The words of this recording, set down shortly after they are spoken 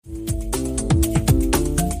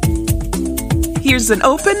Here's an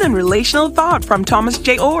open and relational thought from Thomas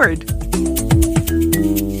J. Oord.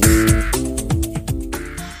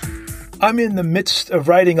 I'm in the midst of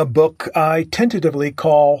writing a book I tentatively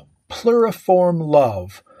call Pluriform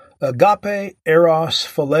Love, Agape, Eros,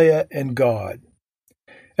 Philia, and God.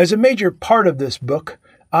 As a major part of this book,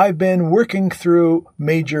 I've been working through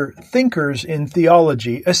major thinkers in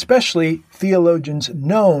theology, especially theologians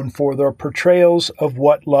known for their portrayals of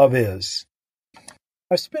what love is.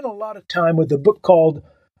 I spent a lot of time with a book called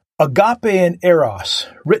Agape and Eros,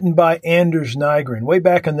 written by Anders Nygren way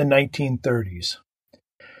back in the 1930s.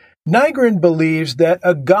 Nygren believes that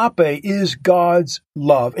agape is God's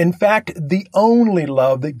love. In fact, the only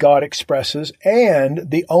love that God expresses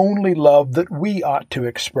and the only love that we ought to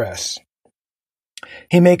express.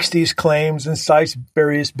 He makes these claims and cites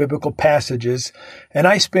various biblical passages, and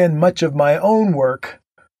I spend much of my own work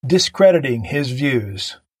discrediting his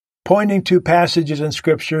views, pointing to passages in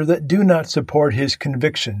Scripture that do not support his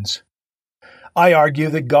convictions. I argue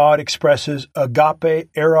that God expresses agape,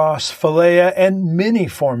 eros, philia, and many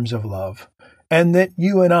forms of love, and that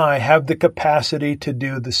you and I have the capacity to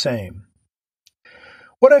do the same.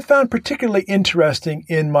 What I found particularly interesting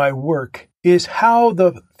in my work is how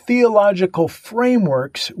the theological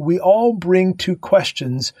frameworks we all bring to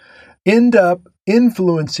questions end up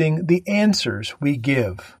influencing the answers we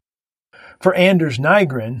give. For Anders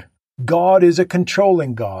Nygren, God is a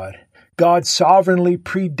controlling God. God sovereignly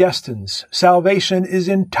predestines. Salvation is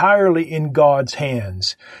entirely in God's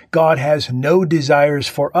hands. God has no desires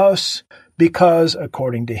for us because,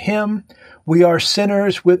 according to him, we are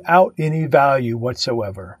sinners without any value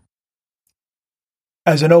whatsoever.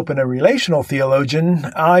 As an open and relational theologian,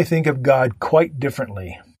 I think of God quite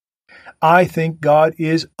differently. I think God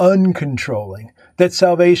is uncontrolling, that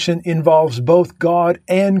salvation involves both God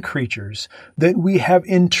and creatures, that we have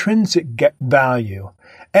intrinsic value,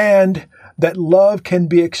 and that love can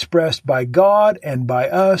be expressed by God and by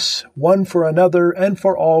us, one for another and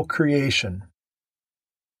for all creation.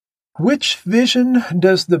 Which vision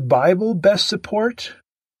does the Bible best support?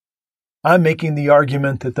 I'm making the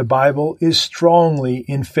argument that the Bible is strongly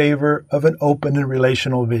in favor of an open and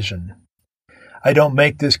relational vision. I don't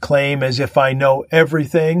make this claim as if I know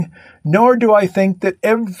everything, nor do I think that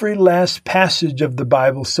every last passage of the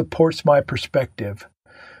Bible supports my perspective.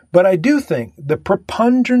 But I do think the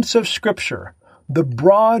preponderance of Scripture, the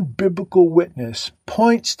broad biblical witness,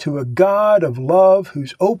 points to a God of love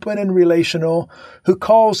who's open and relational, who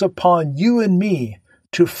calls upon you and me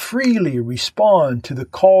to freely respond to the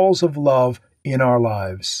calls of love in our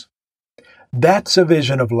lives. That's a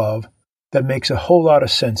vision of love that makes a whole lot of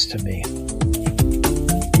sense to me.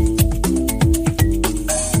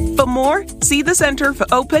 For more, see the Center for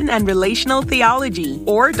Open and Relational Theology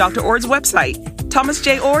or Dr. Oord's website,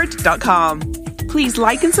 thomasjoord.com. Please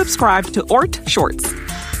like and subscribe to Oord Shorts.